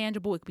something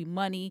tangible, it could be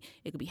money,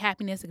 it could be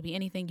happiness, it could be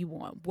anything you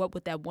want. What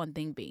would that one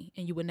thing be?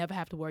 And you would never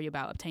have to worry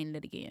about obtaining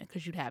it again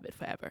because you'd have it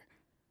forever.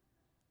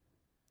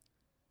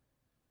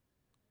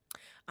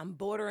 I'm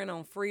bordering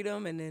on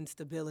freedom and then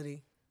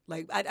stability.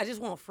 Like, I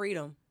just want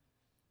freedom.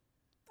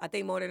 I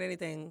think more than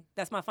anything,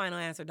 that's my final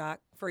answer, Doc.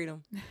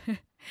 Freedom.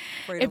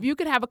 If you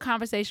could have a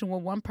conversation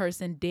with one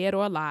person, dead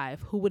or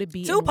alive, who would it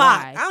be? Tupac. And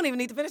why? I don't even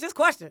need to finish this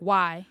question.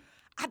 Why?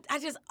 I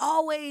just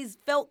always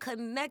felt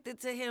connected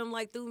to him,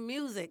 like, through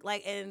music.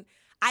 Like, and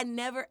I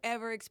never,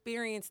 ever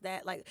experienced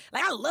that. Like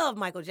I love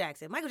Michael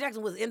Jackson. Michael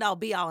Jackson was end all,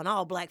 be all in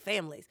all black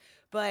families.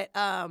 But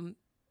I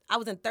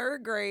was in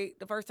 3rd grade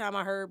the first time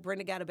I heard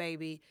Brenda Got a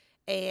Baby.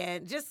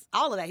 And just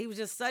all of that. He was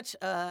just such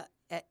an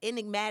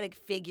enigmatic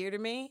figure to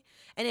me.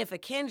 And then for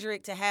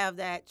Kendrick to have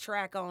that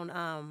track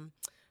on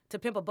To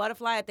Pimp a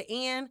Butterfly at the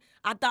end,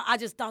 I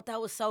just thought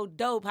that was so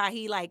dope how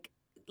he like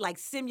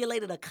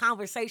simulated a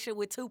conversation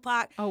with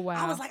Tupac. Oh,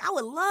 wow. I was like, I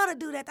would love to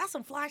do that. That's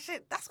some fly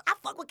shit. I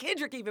fuck with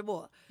Kendrick even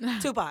more.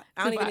 Tupac.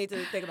 I don't even need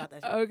to think about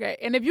that shit. Okay.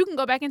 And if you can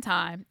go back in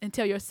time and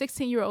tell your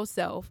 16-year-old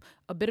self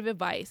a bit of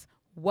advice,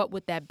 what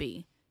would that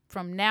be?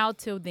 From now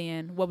till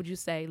then, what would you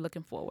say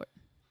looking forward?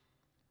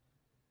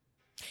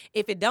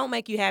 If it don't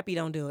make you happy,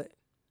 don't do it.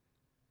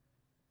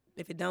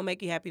 If it don't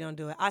make you happy, don't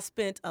do it. I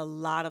spent a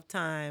lot of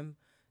time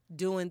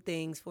doing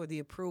things for the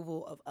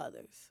approval of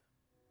others.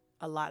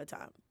 A lot of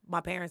time.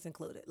 My parents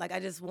included. Like, I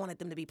just wanted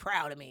them to be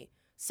proud of me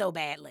so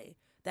badly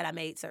that I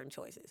made certain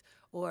choices.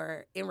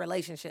 Or in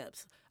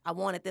relationships, I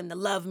wanted them to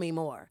love me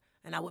more,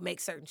 and I would make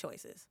certain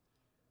choices.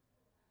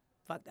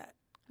 Fuck that.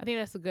 I think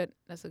that's a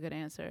good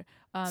answer.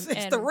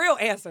 It's the real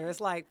answer.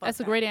 It's like, fuck that's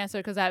that. a great answer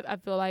because I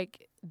feel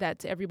like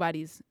that's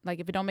everybody's,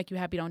 like, if it don't make you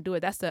happy, don't do it.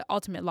 That's the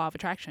ultimate law of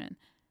attraction.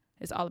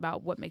 It's all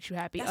about what makes you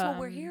happy. That's what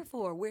we're here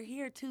for. We're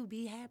here to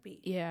be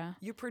happy. Yeah.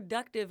 You're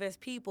productive as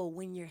people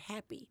when you're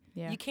happy.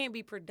 Yeah. You can't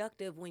be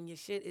productive when your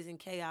shit is in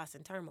chaos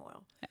and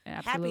turmoil.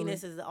 Absolutely.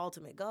 Happiness is the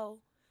ultimate goal.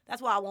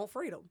 That's why I want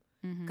freedom.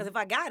 Because if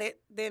I got it,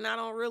 then I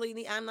don't really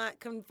need, I'm not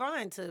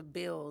confined to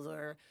bills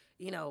or,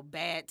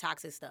 bad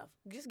toxic stuff.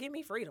 Just give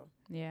me freedom.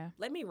 Yeah.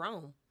 Let me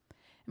roam.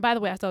 By the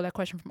way, I stole that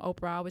question from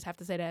Oprah. I always have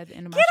to say that at the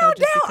end of my Get show. on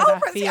Just down, because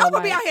Oprah. I feel Oprah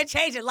like be out here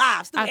changing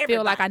lives through I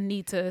feel like I everybody.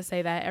 need to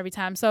say that every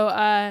time. So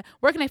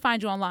where can they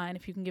find you online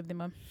if you can give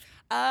them a...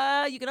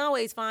 You can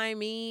always find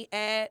me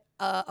at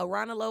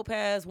Arana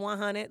Lopez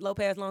 100.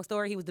 Lopez, long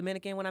story. He was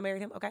Dominican when I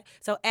married him. Okay,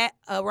 so at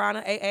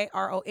Arana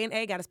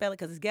Aarona, gotta spell it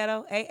because it's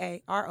ghetto.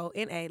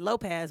 Aarona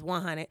Lopez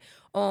 100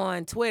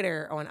 on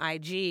Twitter, on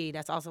IG.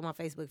 That's also my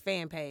Facebook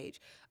fan page.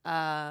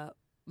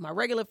 My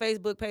regular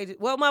Facebook page.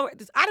 Well, I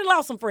done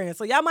lost some friends,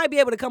 so y'all might be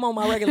able to come on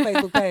my regular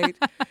Facebook page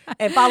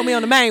and follow me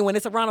on the main one.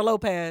 It's Arana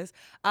Lopez.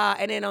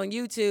 And then on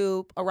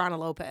YouTube, Arana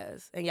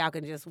Lopez. And y'all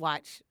can just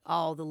watch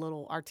all the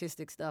little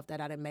artistic stuff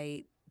that I done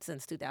made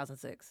since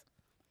 2006.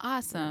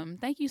 Awesome.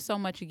 Thank you so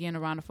much again,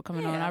 Arana, for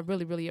coming on. I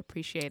really, really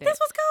appreciate it. This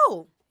was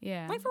cool.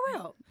 Yeah. Like, for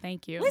real.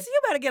 Thank you. Lisa, you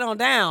better get on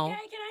down.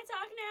 Hey, can I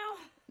talk now?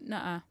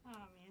 Nuh-uh. Oh,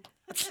 man.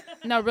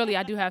 No, really,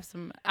 I do have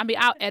some. I mean,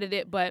 I'll edit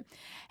it, but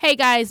hey,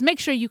 guys, make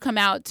sure you come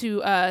out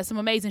to some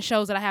amazing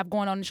shows that I have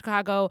going on in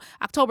Chicago.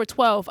 October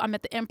 12th, I'm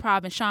at the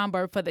Improv in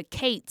Schaumburg for the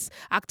Kates.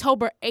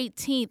 October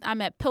 18th,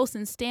 I'm at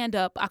Pilsen Stand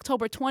Up.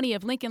 October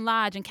 20th, Lincoln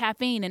Lodge and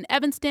Caffeine in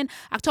Evanston.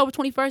 October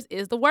 21st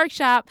is the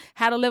workshop,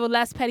 How to Live a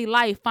Less Petty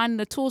Life, finding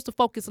the tools to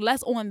focus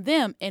less on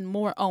them and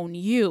more on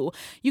you.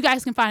 You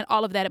guys can find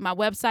all of that at my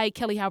website,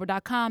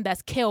 KellyHoward.com.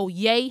 That's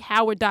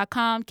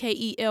KellyHoward.com,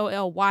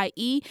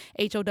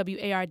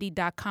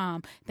 KellyHoward.com.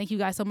 Thank you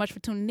guys so much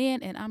for tuning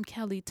in, and I'm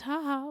Kelly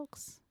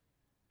Talks.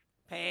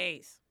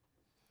 Peace.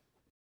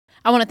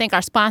 I want to thank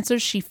our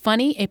sponsors, She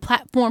Funny, a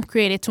platform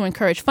created to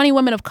encourage funny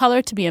women of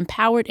color to be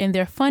empowered in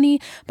their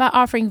funny by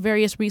offering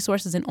various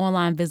resources and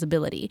online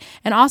visibility.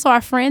 And also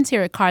our friends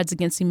here at Cards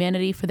Against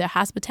Humanity for their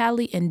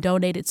hospitality and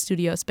donated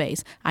studio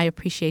space. I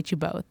appreciate you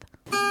both.